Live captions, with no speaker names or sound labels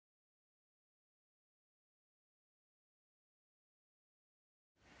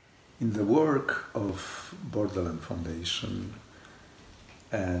In the work of Borderland Foundation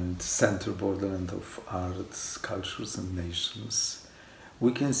and Center Borderland of Arts, Cultures and Nations,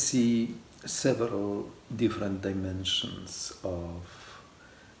 we can see several different dimensions of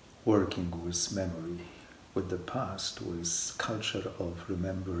working with memory, with the past, with culture of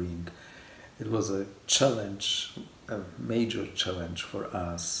remembering. It was a challenge, a major challenge for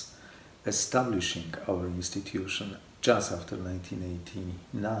us, establishing our institution just after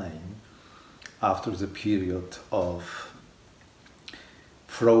 1989, after the period of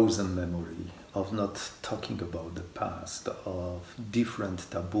frozen memory, of not talking about the past, of different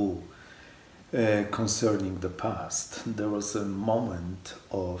taboo concerning the past. There was a moment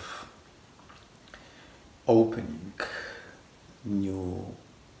of opening new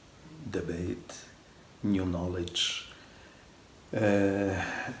debate, new knowledge,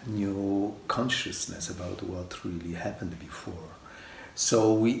 new consciousness about what really happened before.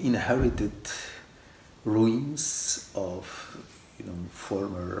 So we inherited ruins of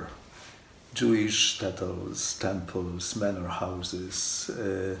former Jewish shtetls, temples, manor houses,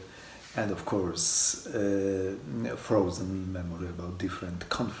 and of course frozen memory about different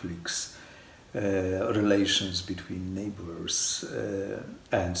conflicts, relations between neighbors,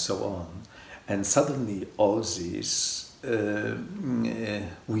 and so on. And suddenly all this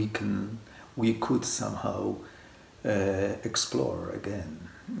we could somehow explore again.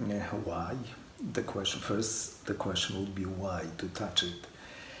 Why? The question would be why to touch it,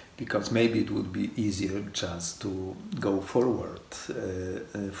 because maybe it would be easier just to go forward,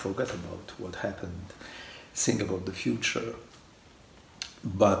 forget about what happened, think about the future.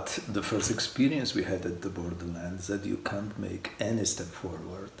 But the first experience we had at the Borderlands that you can't make any step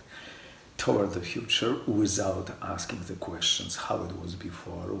forward toward the future without asking the questions how it was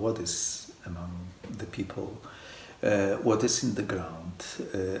before, what is among the people, what is in the ground,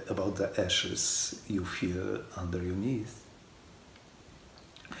 about the ashes you feel underneath.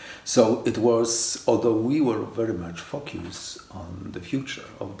 So it was, although we were very much focused on the future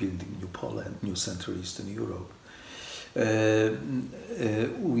of building New Poland, New Central Eastern Europe,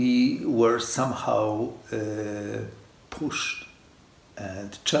 we were somehow pushed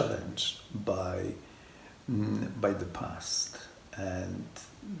and challenged by the past. And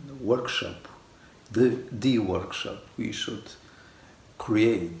the workshop we should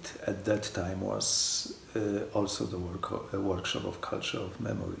create at that time was also the workshop of culture of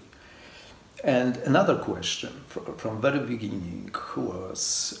memory. And another question from very beginning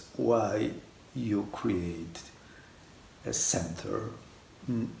was why you create a center,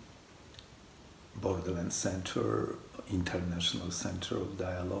 Borderland Center, International Center of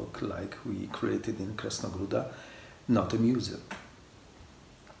Dialogue, like we created in Krasnogruda, not a museum.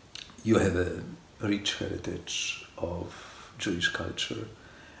 You have a rich heritage of Jewish culture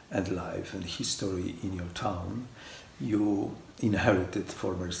and life and history in your town. You inherited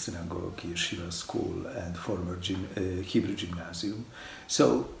former synagogue, yeshiva school, and former Hebrew gymnasium.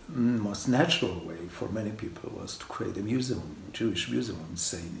 So most natural way for many people was to create a museum, Jewish museum in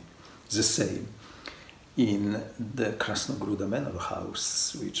Sejny. The same in the Krasnogruda Manor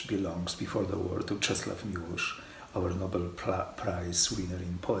House, which belongs before the war to Czesław Miłosz, our Nobel Prize winner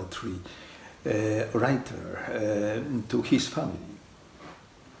in poetry, writer, to his family.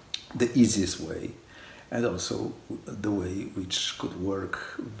 The easiest way, and also the way which could work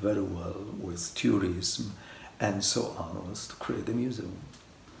very well with tourism and so on, was to create a museum.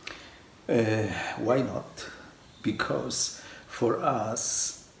 Why not? Because for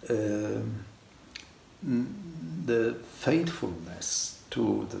us, the faithfulness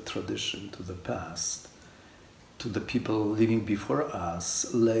to the tradition, to the past, to the people living before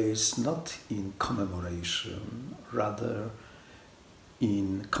us, lays not in commemoration, rather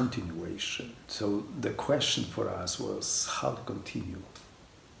in continuation. So the question for us was how to continue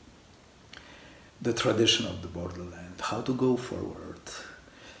the tradition of the borderland, how to go forward,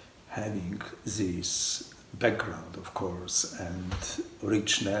 having this background, of course, and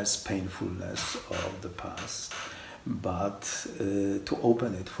richness, painfulness of the past, but to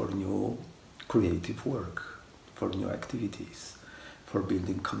open it for new creative work, for new activities, for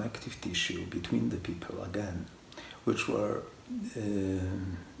building connective tissue between the people again, which were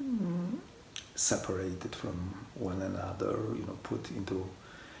separated from one another, put into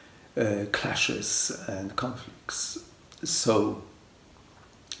clashes and conflicts. So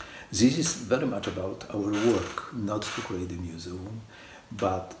this is very much about our work, not to create a museum,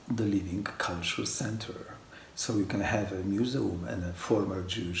 but the living cultural center. So you can have a museum and a former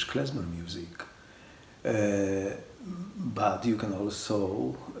Jewish klezmer music, but you can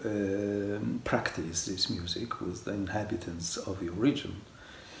also practice this music with the inhabitants of your region,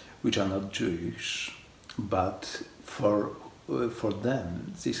 which are not Jewish, but for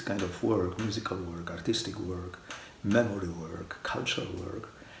them, this kind of work, musical work, artistic work, memory work, cultural work,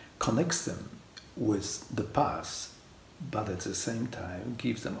 connects them with the past, but at the same time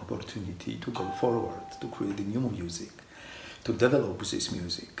gives them opportunity to go forward, to create new music, to develop this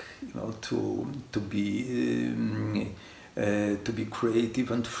music, to be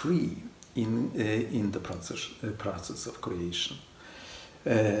creative and free in the process of creation.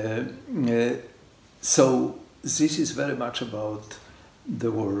 So this is very much about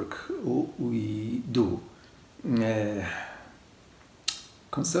the work we do.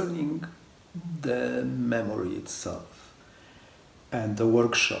 Concerning the memory itself and the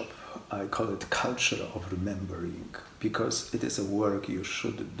workshop, I call it culture of remembering, because it is a work you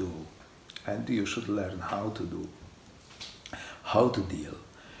should do and you should learn how to do, how to deal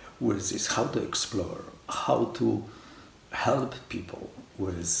with this, how to explore, how to help people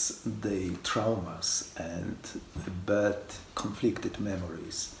with the traumas and bad conflicted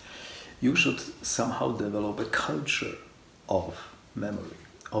memories. You should somehow develop a culture of memory,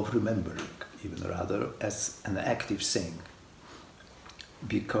 of remembering, even rather as an active thing.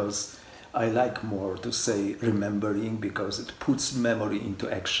 Because I like more to say remembering, because it puts memory into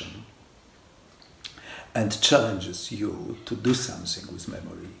action and challenges you to do something with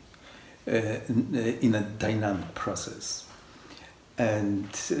memory in a dynamic process.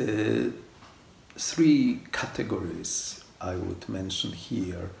 And three categories I would mention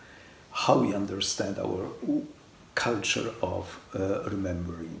here, how we understand our culture of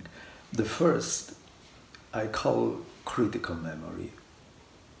remembering. The first I call critical memory.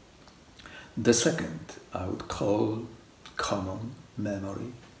 The second I would call common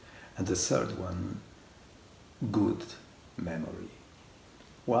memory. And the third one, good memory.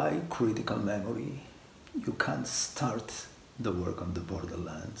 Why critical memory? You can't start the work on the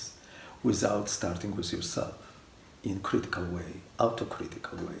Borderlands without starting with yourself in critical way,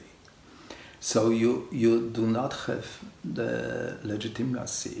 autocritical way. So you do not have the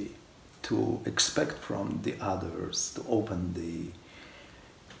legitimacy to expect from the others to open the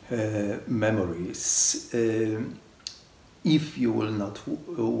memories if you will not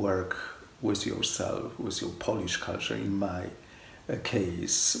work with yourself, with your Polish culture, in my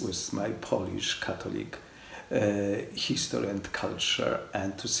case, with my Polish Catholic history and culture,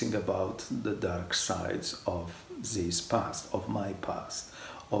 and to think about the dark sides of this past, of my past,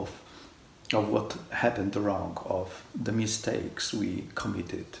 of what happened wrong, of the mistakes we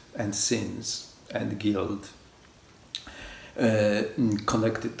committed, and sins and guilt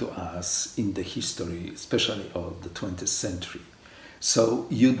connected to us in the history, especially of the 20th century. So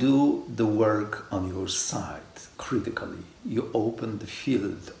you do the work on your side critically. You open the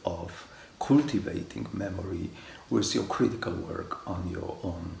field of cultivating memory with your critical work on your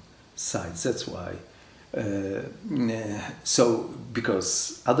own side. That's why. So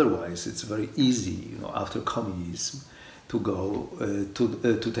because otherwise it's very easy, after communism, to go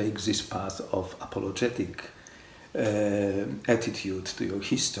to take this path of apologetic attitude to your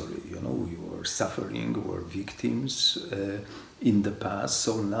history. We were suffering, we were victims in the past.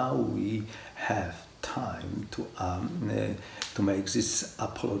 So now we have time to make this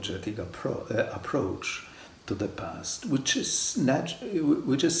apologetic approach to the past, which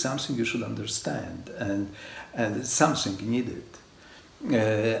is something you should understand, and it's something needed.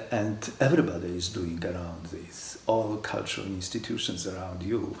 And everybody is doing around this. All cultural institutions around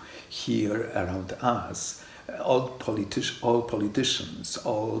you, here around us, all politicians,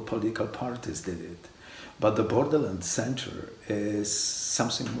 all political parties did it. But the Borderland Center is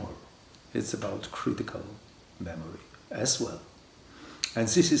something more. It's about critical memory as well. And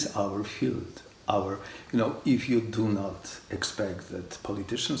this is our field. If you do not expect that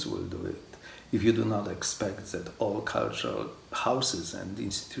politicians will do it, if you do not expect that all cultural houses and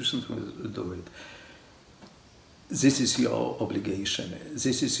institutions will do it, this is your obligation.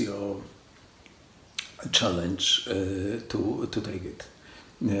 This is your challenge to take it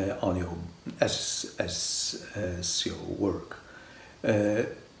on your as your work.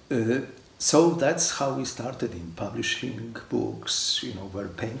 So that's how we started in publishing books, very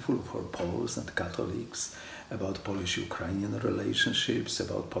painful for Poles and Catholics, about Polish-Ukrainian relationships,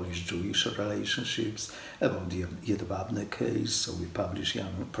 about Polish-Jewish relationships, about the Jedwabne case. So we published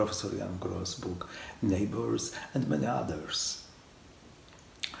Professor Jan Gross' book, Neighbors, and many others,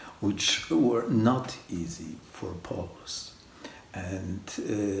 which were not easy for Poles.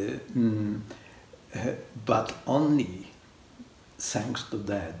 But only thanks to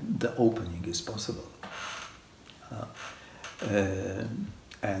that, the opening is possible.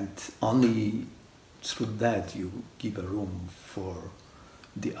 And only through that you give a room for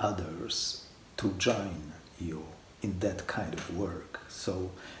the others to join you in that kind of work.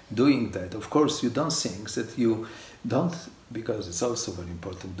 So doing that, of course, you don't think that you don't, because it's also very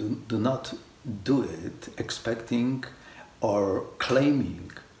important, do not do it expecting or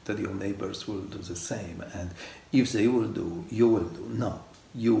claiming that your neighbors will do the same, and if they will do, you will do. No,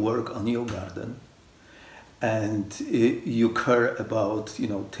 you work on your garden, and you care about,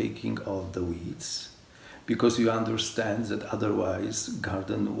 taking off the weeds, because you understand that otherwise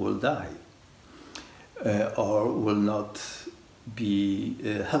garden will die or will not be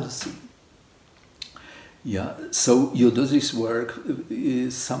healthy. Yeah, so you do this work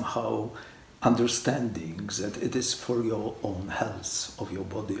somehow understanding that it is for your own health, of your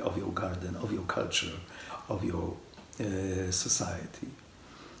body, of your garden, of your culture, of your society.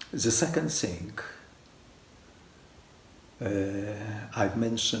 The second thing I've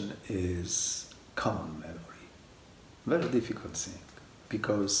mentioned is common memory. Very difficult thing,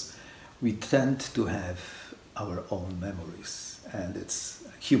 because we tend to have our own memories, and it's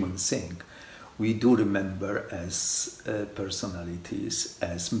a human thing. We do remember as personalities,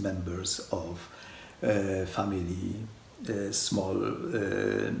 as members of family, small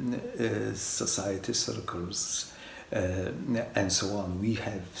society circles, and so on. We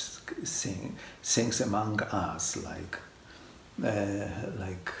have things among us like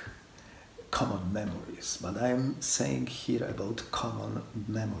common memories, but I'm saying here about common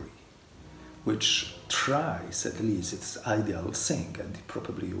memory, which tries, at least it's ideal thing, and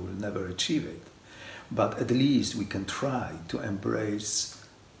probably you will never achieve it, but at least we can try to embrace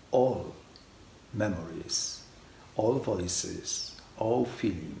all memories, all voices, all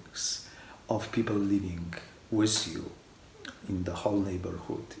feelings of people living with you in the whole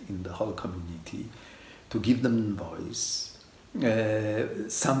neighborhood, in the whole community, to give them voice,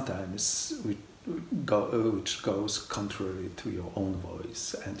 sometimes which goes contrary to your own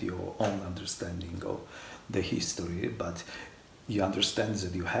voice and your own understanding of the history, but you understand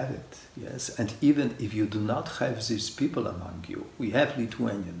that you have it, yes? And even if you do not have these people among you, we have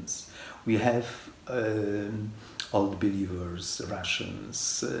Lithuanians, we have old believers,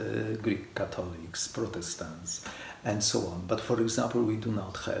 Russians, Greek Catholics, Protestants, and so on. But for example, we do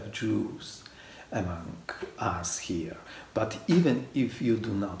not have Jews among us here. But even if you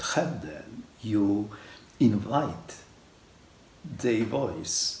do not have them, you invite their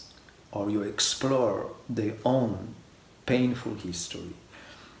voice, or you explore their own painful history,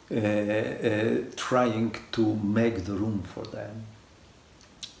 trying to make the room for them,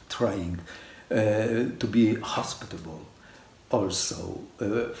 trying to be hospitable also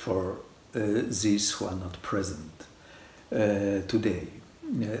for these who are not present today.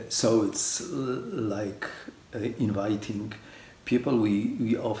 So it's like inviting people,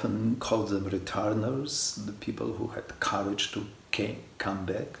 we often call them returners, the people who had courage to come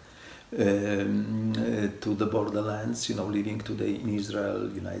back to the borderlands, living today in Israel,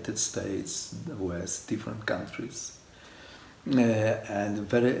 United States, the West, different countries. And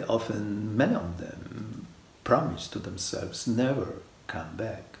very often, many of them promise to themselves never come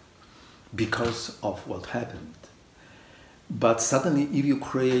back because of what happened. But suddenly, if you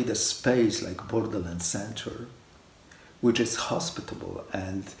create a space like Borderland Center, which is hospitable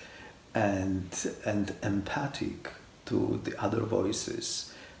and empathic to the other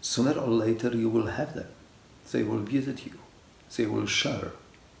voices, sooner or later you will have them. They will visit you. They will share.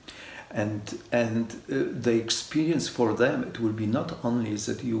 And the experience for them, it will be not only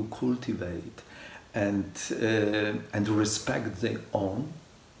that you cultivate and respect their own,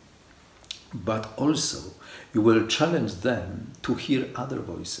 but also you will challenge them to hear other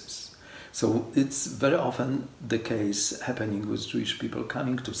voices. So it's very often the case happening with Jewish people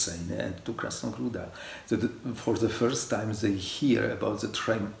coming to Sejny and to Krasnogruda, that for the first time they hear about the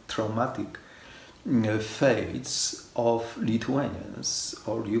traumatic fates of Lithuanians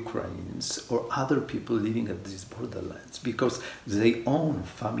or Ukrainians or other people living at these borderlands, because they own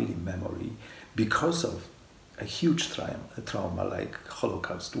family memory because of a huge trauma like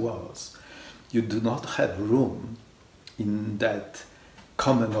Holocaust was. You do not have room in that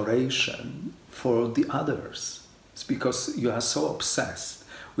commemoration for the others. It's because you are so obsessed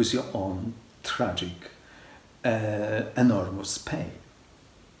with your own tragic, enormous pain.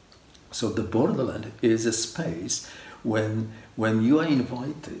 So the borderland is a space when you are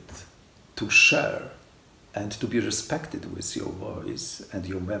invited to share and to be respected with your voice and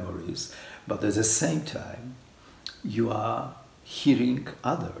your memories, but at the same time, you are hearing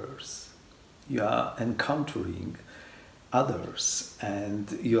others, you are encountering others,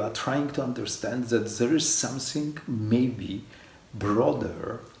 and you are trying to understand that there is something maybe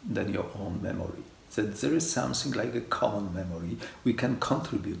broader than your own memory. that there is something like a common memory we can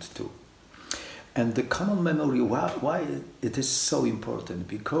contribute to. And the common memory, why it is so important?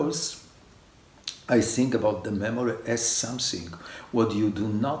 Because I think about the memory as something what you do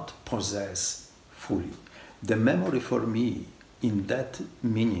not possess fully. The memory for me in that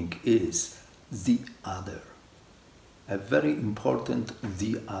meaning is the other. A very important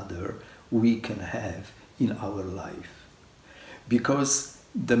the other we can have in our life. Because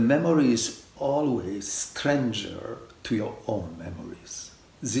the memory is always stranger to your own memories.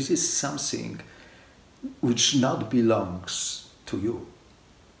 This is something which not belongs to you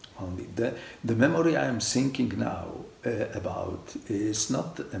only. The memory I am thinking now about is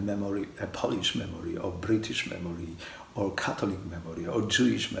not a memory, a Polish memory, or British memory, or Catholic memory, or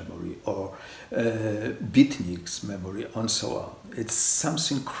Jewish memory, or beatniks memory, and so on. It's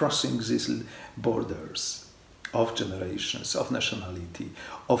something crossing these borders of generations, of nationality,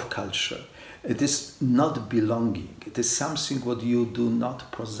 of culture. It is not belonging. It is something what you do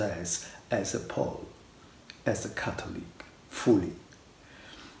not possess as a Pole, as a Catholic, fully.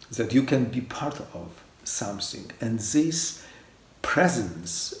 That you can be part of something. And this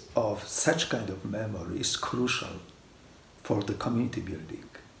presence of such kind of memory is crucial for the community building,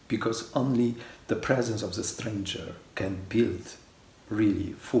 because only the presence of the stranger can build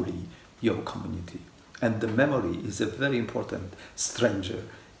really fully your community. And the memory is a very important stranger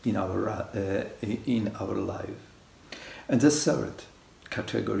in our life. And the third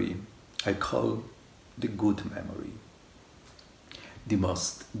category I call the good memory, the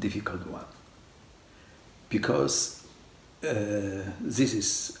most difficult one, because this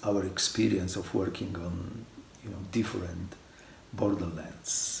is our experience of working on different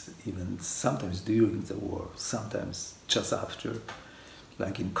borderlands, even sometimes during the war, sometimes just after,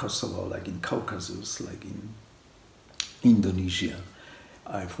 like in Kosovo, like in Caucasus, like in Indonesia,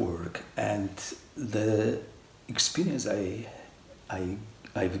 I've worked, and the experience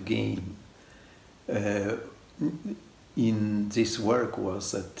I've gained in this work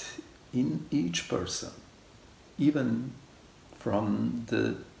was that in each person, even from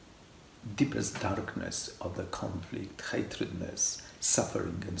the deepest darkness of the conflict, hatredness,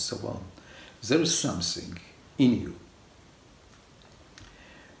 suffering, and so on, there is something in you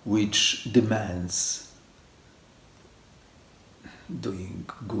which demands doing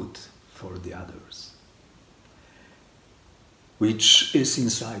good for the others, which is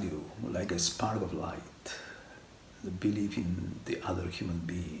inside you like a spark of light, the belief in the other human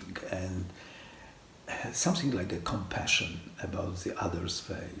being, and something like a compassion about the other's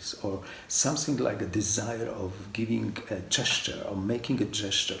face, or something like a desire of giving a gesture, or making a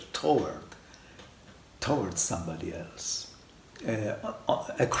gesture towards somebody else,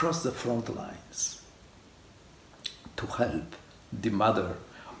 across the front lines, to help the mother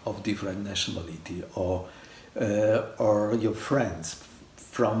of different nationality, or your friends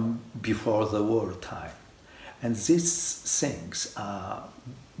from before the war time. And these things are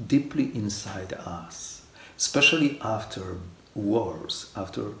deeply inside us, especially after wars,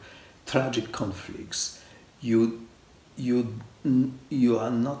 after tragic conflicts. You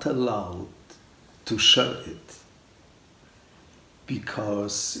are not allowed to share it,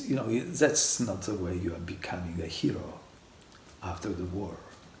 because that's not the way you are becoming a hero after the war,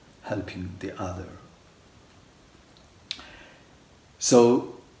 helping the other.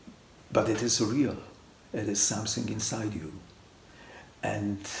 So, but it is real. It is something inside you.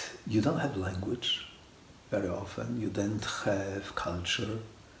 And you don't have language very often. You don't have culture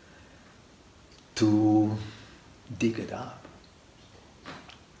to dig it up,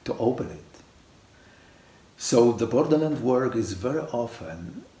 to open it. So the Borderland work is very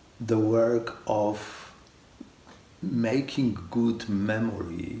often the work of making good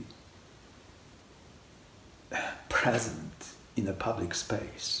memory present in a public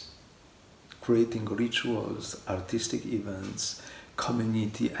space, creating rituals, artistic events,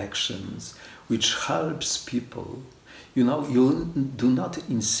 community actions, which helps people. You do not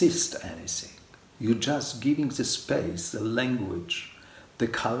insist anything. You're just giving the space, the language, the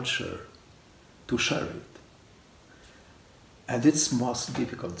culture to share it. And it's the most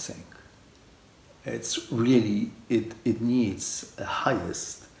difficult thing. It's really, it needs the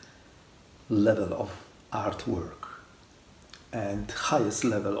highest level of artwork and highest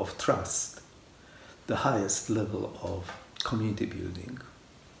level of trust, the highest level of community building.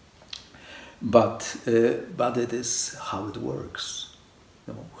 But it is how it works.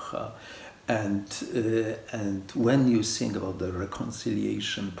 And when you think about the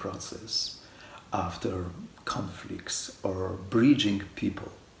reconciliation process after conflicts or bridging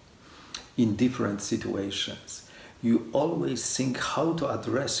people in different situations, you always think how to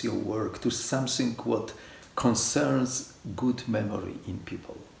address your work to something what concerns good memory in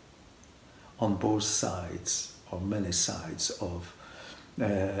people on both sides or many sides of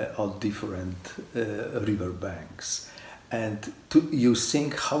different river banks. And you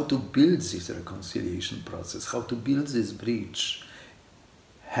think how to build this reconciliation process, how to build this bridge,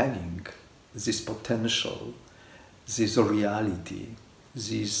 having this potential, this reality,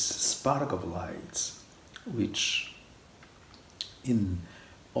 this spark of lights, which in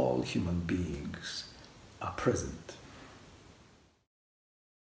all human beings are present.